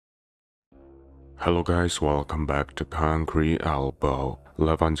Hello guys, welcome back to Concrete Elbow.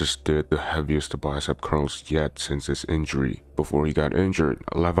 Levan just did the heaviest bicep curls yet since his injury. Before he got injured,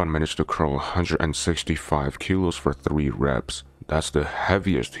 Levan managed to curl 165 kilos for 3 reps. That's the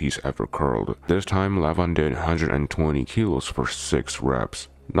heaviest he's ever curled. This time, Levan did 120 kilos for 6 reps.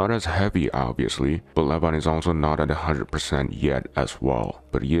 Not as heavy obviously, but Levan is also not at 100% yet as well.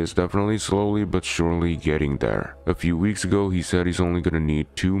 But he is definitely slowly but surely getting there. A few weeks ago, he said he's only gonna need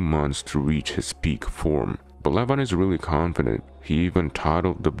 2 months to reach his peak form. But Levan is really confident. He even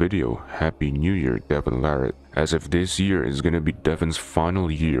titled the video Happy New Year Devon, as if this year is gonna be Devon's final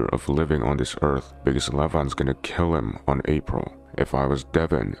year of living on this earth, because Levan's gonna kill him on April. If I was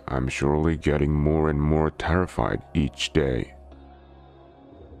Devon, I'm surely getting more and more terrified each day.